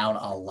to be down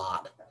a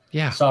lot.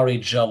 Yeah. Sorry,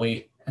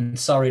 Joey. And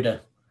sorry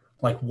to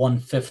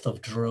 1/5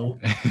 of Drew.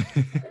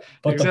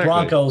 But exactly. The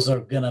Broncos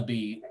are going to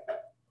be,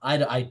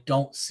 I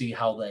don't see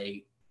how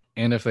they.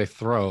 And if they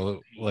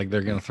throw, they're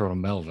going to throw to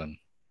Melvin.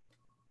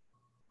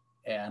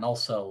 And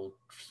also,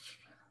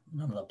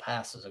 none of the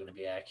passes are going to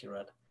be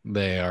accurate.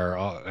 They are.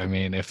 I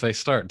mean, if they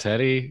start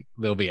Teddy,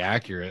 they'll be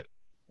accurate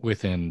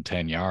within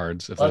 10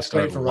 yards. If that's they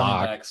start great for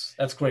Locke, running backs.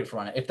 That's great for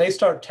running. If they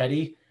start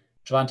Teddy,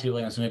 Javonte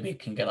Williams maybe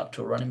can get up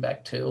to a running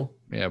back 2.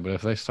 Yeah, but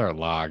if they start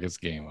Locke, it's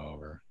game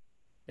over.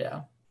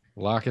 Yeah.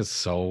 Locke is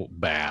so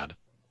bad.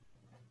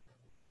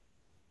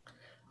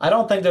 I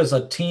don't think there's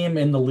a team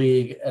in the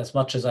league, as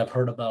much as I've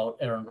heard about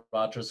Aaron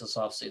Rodgers this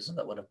offseason,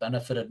 that would have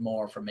benefited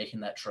more from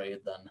making that trade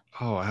than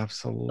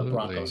absolutely the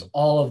Broncos.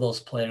 All of those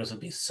players would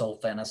be so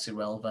fantasy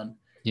relevant.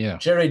 Yeah.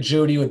 Jerry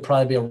Jeudy would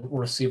probably be a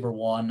receiver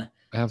 1.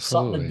 Absolutely.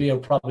 Sutton would be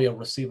probably a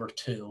receiver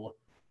 2.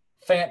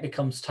 Fant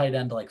becomes tight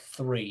end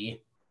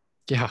 3.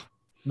 Yeah.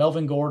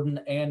 Melvin Gordon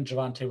and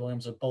Javonte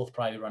Williams are both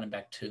probably running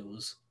back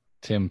 2s.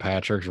 Tim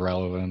Patrick's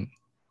relevant.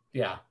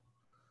 Yeah.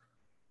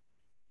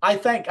 I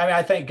think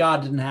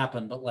God didn't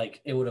happen, but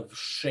it would have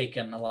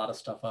shaken a lot of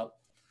stuff up.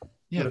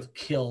 Yeah. Would have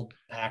killed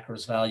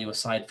Packers' value,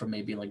 aside from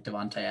maybe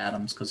Devontae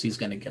Adams, because he's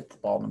going to get the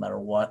ball no matter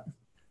what.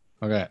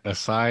 Okay.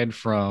 Aside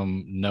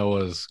from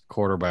Noah's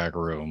quarterback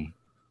room,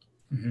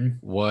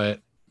 what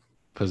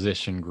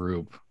position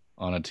group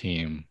on a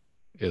team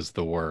is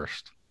the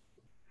worst?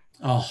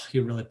 Oh,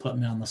 you really put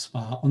me on the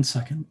spot. 1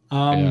 second.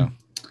 I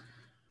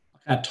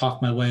gotta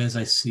talk my way as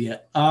I see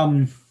it.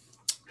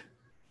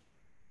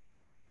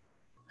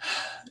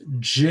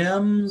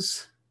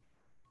 Jim's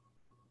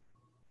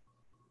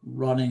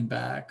running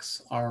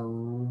backs are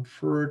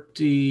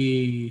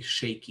pretty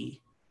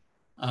shaky.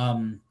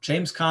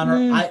 James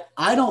Conner,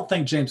 I don't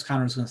think James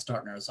Conner is going to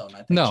start in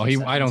Arizona.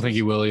 I don't think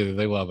he will either.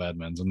 They love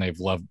Edmonds, and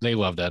they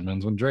loved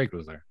Edmonds when Drake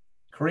was there.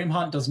 Kareem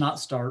Hunt does not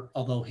start,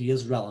 although he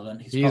is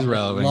relevant. He's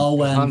relevant.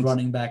 Low-end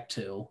running back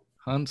 2.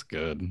 Hunt's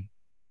good.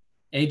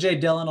 A.J.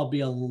 Dillon will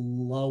be a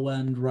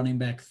low-end running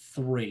back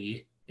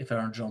 3 if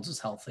Aaron Jones is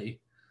healthy.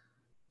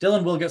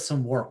 Dillon will get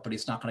some work, but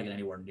he's not going to get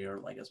anywhere near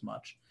as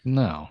much.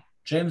 No.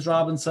 James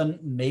Robinson,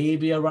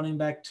 maybe a running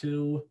back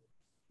 2.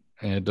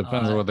 It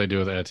depends on what they do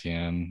with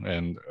Etienne,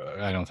 and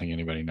I don't think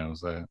anybody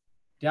knows that.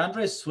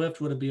 DeAndre Swift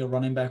would be a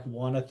running back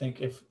 1, I think,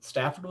 if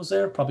Stafford was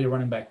there. Probably a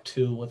running back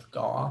 2 with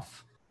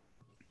Goff.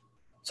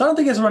 So I don't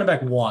think he has a running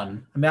back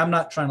 1. I mean, I'm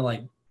not trying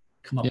to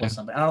come up with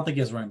something. I don't think he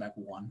has a running back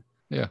 1.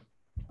 Yeah.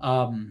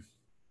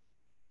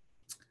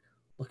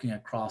 Looking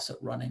across at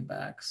running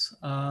backs.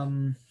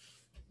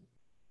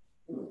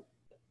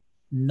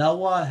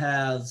 Noah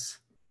has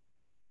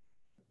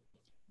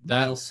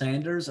Miles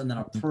Sanders and then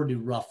a pretty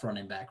rough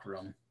running back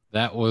room.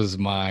 That was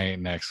my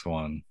next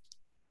one.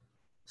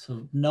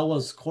 So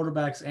Noah's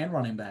quarterbacks and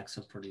running backs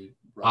are pretty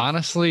rough.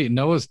 Honestly,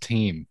 Noah's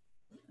team.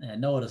 Yeah,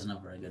 Noah doesn't have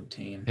a very good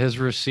team. His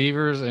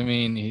receivers, I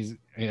mean,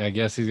 I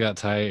guess he's got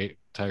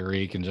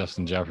Tyreek and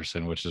Justin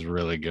Jefferson, which is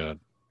really good.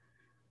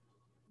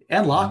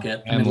 And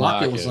Lockett.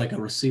 Lockett was a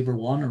receiver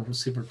 1 or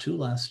receiver 2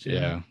 last year.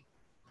 Yeah.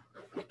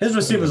 His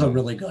receivers are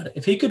really good.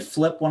 If he could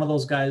flip one of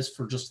those guys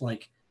for just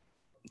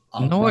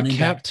Noah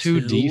kept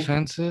 2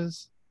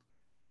 defenses.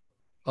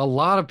 A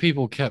lot of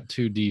people kept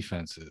 2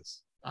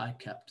 defenses. I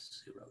kept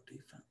 0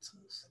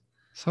 defenses.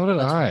 So did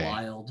That's I.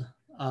 wild.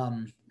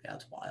 Yeah,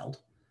 it's wild.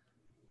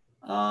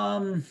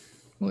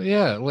 Well,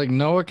 yeah, like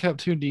Noah kept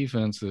 2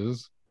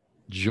 defenses.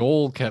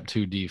 Joel kept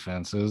 2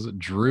 defenses.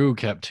 Drew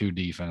kept 2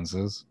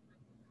 defenses.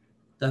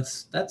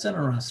 That's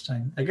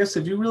interesting. I guess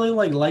if you really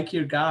like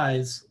your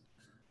guys,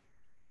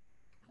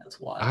 that's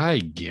wild. I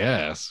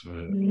guess.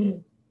 But...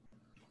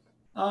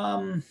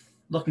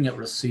 Looking at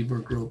receiver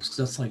groups,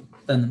 because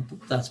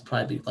that's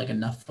probably like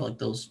enough for like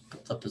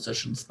the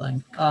positions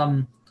thing.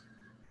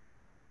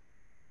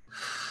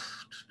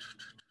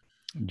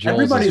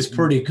 Everybody's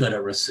pretty good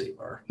at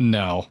receiver.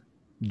 No,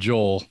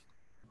 Joel.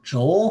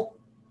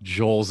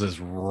 Joel's is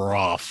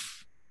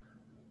rough.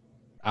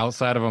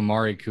 Outside of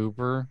Amari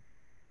Cooper.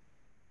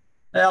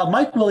 Yeah,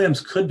 Mike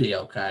Williams could be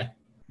okay.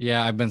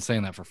 Yeah, I've been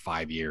saying that for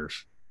 5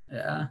 years.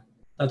 Yeah,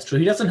 that's true.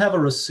 He doesn't have a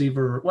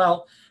receiver.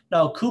 Well,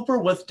 no, Cooper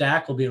with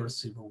Dak will be a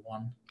receiver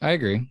 1. I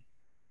agree.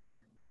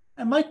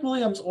 And Mike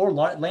Williams or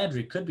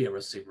Landry could be a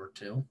receiver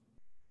 2.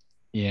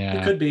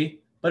 Yeah. It could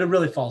be, but it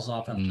really falls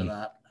off after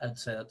that. I'd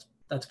say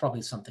that's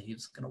probably something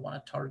he's going to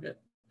want to target.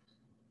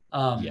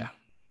 Yeah.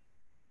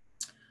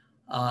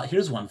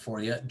 Here's one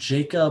for you.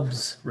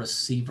 Jacob's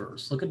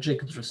receivers. Look at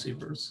Jacob's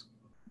receivers.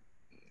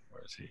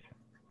 Where is he?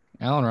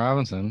 Allen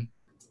Robinson.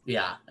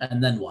 Yeah,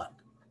 and then what?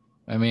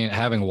 I mean,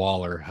 having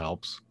Waller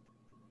helps.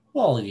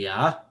 Well,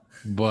 yeah.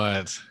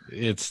 But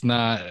it's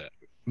not.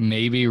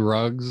 Maybe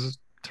Ruggs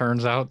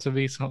turns out to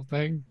be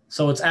something.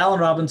 So it's Allen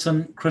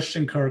Robinson,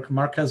 Christian Kirk,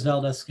 Marquez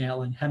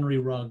Valdez-Scantling, Henry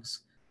Ruggs,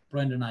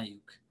 Brandon Ayuk.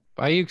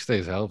 Ayuk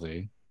stays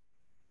healthy.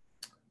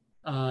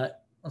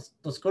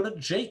 Let's go to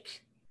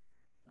Jake.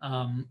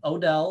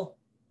 Odell.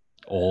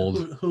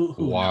 Old. Who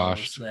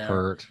washed.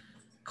 Hurt.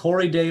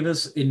 Corey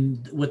Davis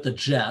with the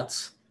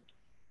Jets.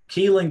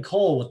 Keelan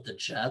Cole with the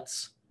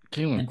Jets.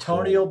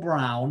 Antonio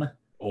Brown.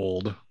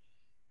 Old.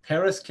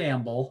 Paris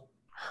Campbell.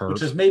 Hurt.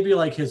 Which is maybe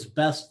like his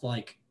best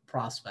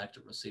prospect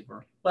at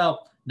receiver.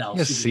 Well, no,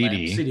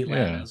 CD. CD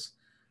Lamb is.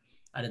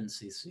 I didn't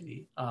see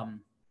CD.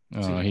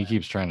 He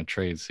keeps trying to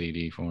trade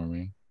CD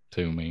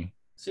to me.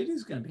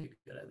 CD's going to be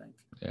good, I think.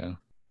 Yeah.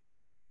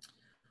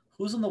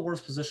 Who's in the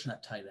worst position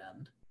at tight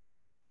end?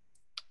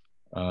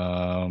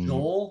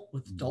 Joel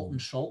with Dalton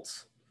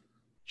Schultz.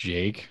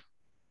 Jake.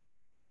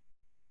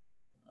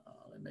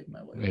 Let me make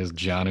my way. Is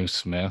Jonnu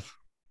Smith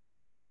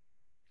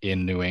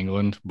in New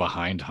England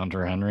behind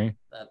Hunter Henry?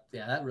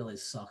 That really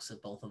sucks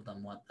that both of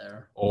them went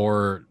there.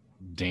 Or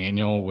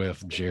Daniel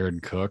with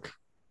Jared Cook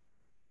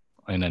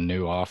in a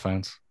new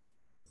offense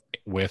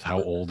with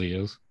how old he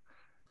is.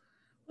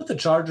 With the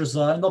Chargers,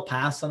 and they'll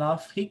pass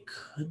enough. He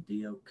could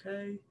be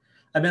okay.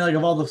 I mean,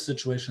 of all the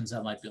situations,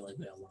 that might be one of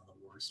the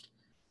worst.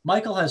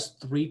 Michael has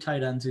 3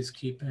 tight ends he's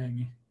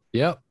keeping.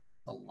 Yep.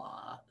 A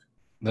lot.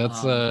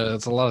 That's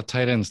a lot of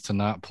tight ends to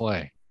not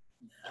play.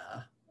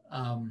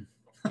 Yeah.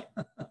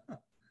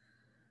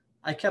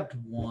 I kept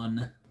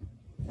 1.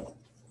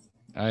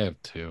 I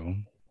have 2.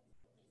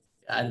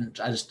 I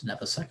just didn't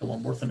have a second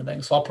one worth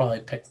anything, so I'll probably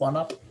pick one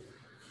up.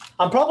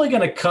 I'm probably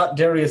going to cut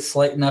Darius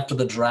Slayton after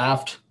the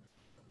draft,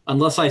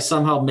 unless I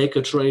somehow make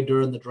a trade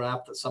during the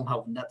draft that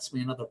somehow nets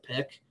me another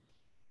pick.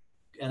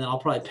 And then I'll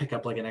probably pick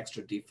up an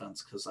extra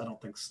defense because I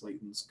don't think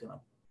Slayton's going to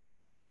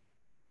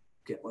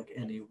get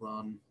any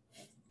run.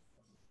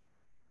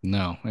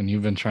 No, and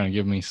you've been trying to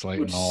give me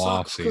Slayton all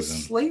off season.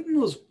 Slayton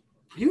was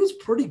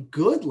pretty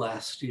good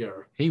last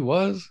year. He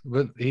was,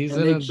 but they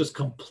just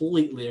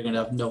completely are going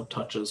to have no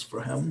touches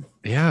for him.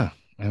 Yeah,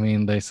 I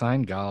mean they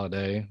signed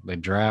Galladay, they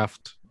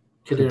draft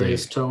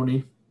Kadarius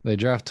Toney. They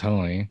draft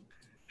Toney.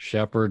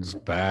 Shepard's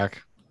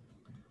back.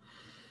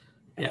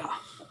 Yeah,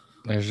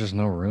 there's just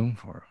no room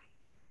for him.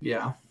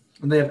 Yeah,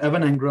 and they have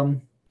Evan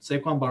Ingram,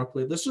 Saquon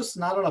Barkley. There's just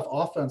not enough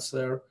offense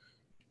there,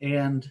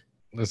 and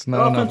it's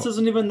not offense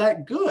isn't even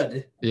that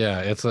good.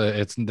 Yeah,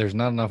 there's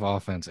not enough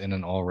offense in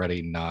an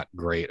already not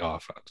great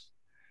offense.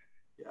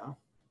 Yeah,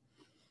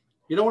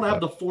 you don't want to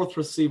have the 4th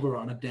receiver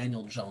on a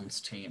Daniel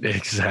Jones team.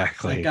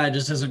 Exactly, that guy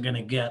just isn't going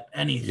to get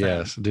anything.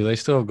 Yes. Do they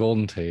still have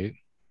Golden Tate?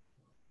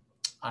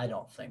 I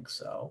don't think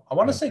so. I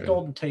want to say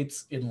Golden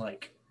Tate's in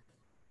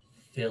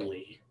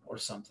Philly or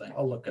something.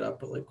 I'll look it up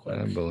really quick.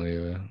 I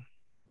believe it.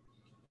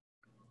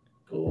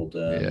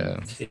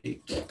 Golden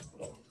Tate.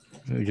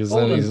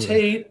 Golden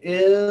Tate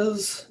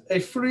is a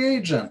free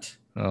agent.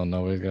 Oh,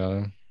 nobody's got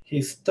him.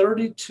 He's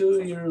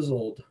 32 years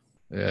old.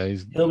 Yeah,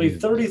 he'll be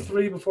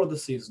 33 before the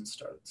season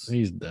starts.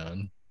 He's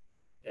done.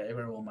 Yeah,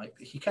 everyone might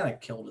be. He kind of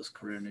killed his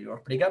career in New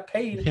York, but he got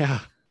paid. Yeah,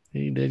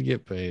 he did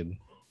get paid.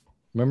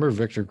 Remember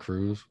Victor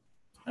Cruz?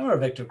 I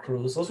remember Victor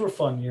Cruz. Those were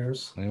fun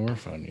years. They were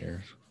fun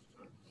years.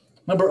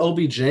 Remember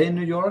OBJ in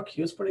New York?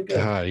 He was pretty good.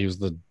 God, he was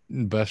the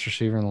best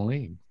receiver in the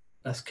league.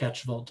 Best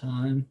catch of all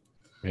time.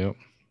 Yep.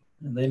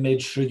 And they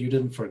made sure you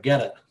didn't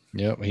forget it.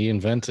 Yep, he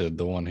invented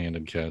the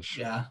one-handed catch.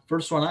 Yeah,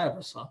 first one I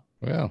ever saw.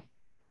 Well,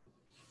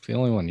 it's the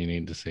only one you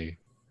need to see.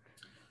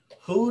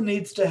 Who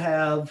needs to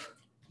have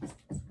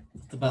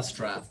the best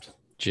draft?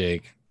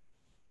 Jake.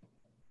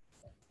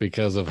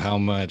 Because of how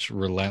much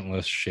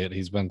relentless shit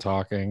he's been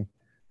talking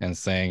and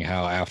saying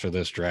how after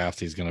this draft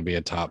he's going to be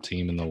a top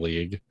team in the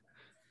league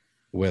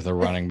with a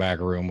running back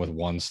room with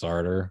one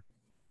starter,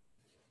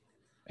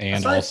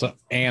 and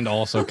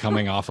also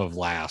coming off of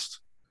last.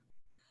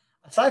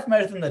 Aside from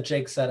everything that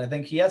Jake said, I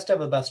think he has to have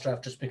the best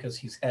draft just because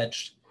he's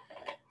hedged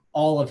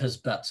all of his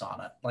bets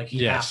on it. Like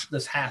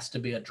this has to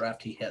be a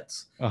draft he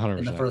hits 100%.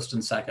 in the first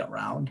and second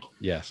round.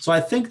 Yes. So I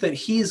think that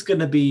he's going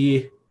to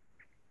be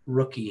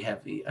rookie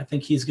heavy. I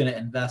think he's going to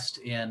invest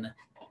in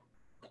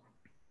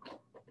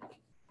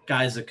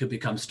guys that could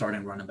become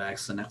starting running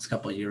backs the next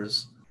couple of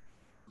years.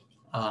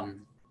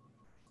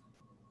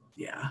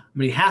 Yeah, I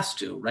mean, he has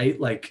to, right?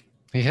 Like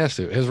he has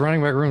to. His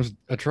running back room's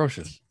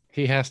atrocious.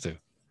 He has to.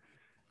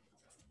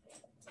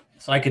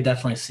 So I could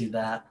definitely see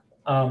that.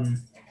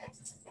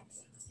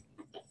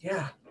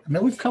 Yeah, I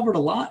mean, we've covered a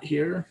lot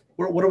here.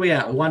 What are we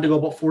at? We wanted to go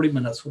about 40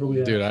 minutes. What are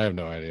we at? Dude, I have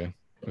no idea.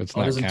 It's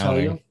not doesn't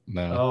counting. tell you?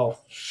 No. Oh,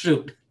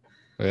 shoot.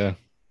 Yeah.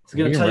 Is it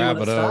going to tell you when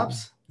it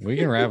stops? We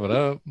can wrap it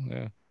up.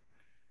 Yeah.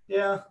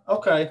 Yeah.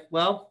 Okay.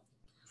 Well,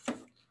 let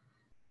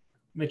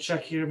me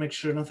check here, make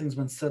sure nothing's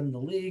been said in the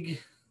league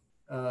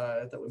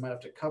that we might have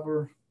to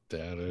cover.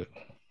 Doubt it.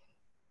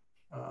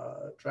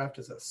 Draft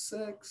is at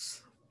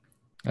 6.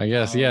 I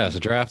guess, yes.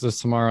 Draft is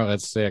tomorrow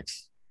at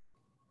 6.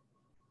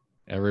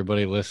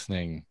 Everybody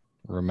listening,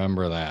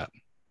 remember that.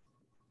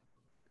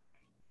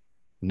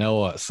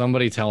 Noah,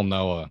 somebody tell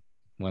Noah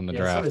when the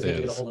draft is.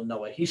 Get a hold of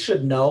Noah. He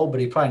should know, but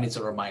he probably needs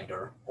a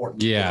reminder.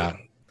 Yeah.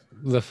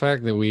 The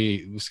fact that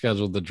we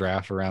scheduled the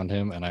draft around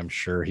him, and I'm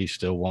sure he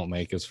still won't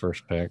make his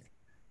first pick.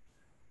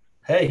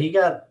 Hey, he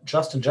got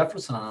Justin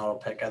Jefferson on auto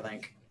pick, I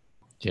think.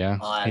 Yeah,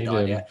 I have no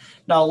idea.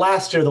 No,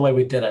 last year the way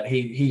we did it,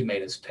 he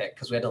made his pick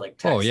because we had to like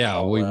text. Oh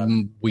yeah,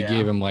 we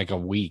gave him like a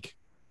week.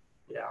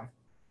 Yeah.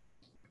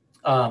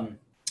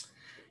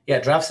 Yeah,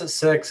 drafts at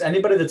 6.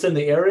 Anybody that's in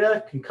the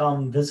area can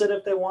come visit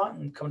if they want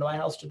and come to my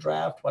house to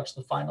draft. Watch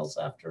the finals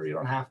after. You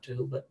don't have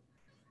to, but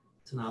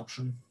it's an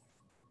option.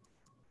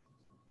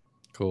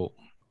 Cool.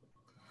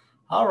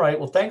 All right.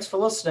 Well, thanks for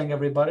listening,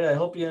 everybody. I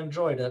hope you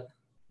enjoyed it.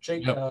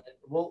 Jake,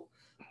 we'll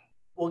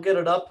get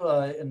it up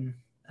and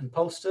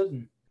posted,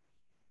 and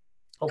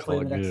hopefully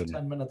in the next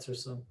 10 minutes or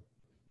so.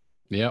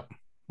 Yep.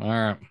 All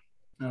right.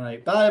 All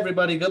right. Bye,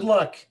 everybody. Good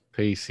luck.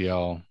 Peace,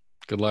 y'all.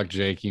 Good luck,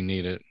 Jake. You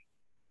need it.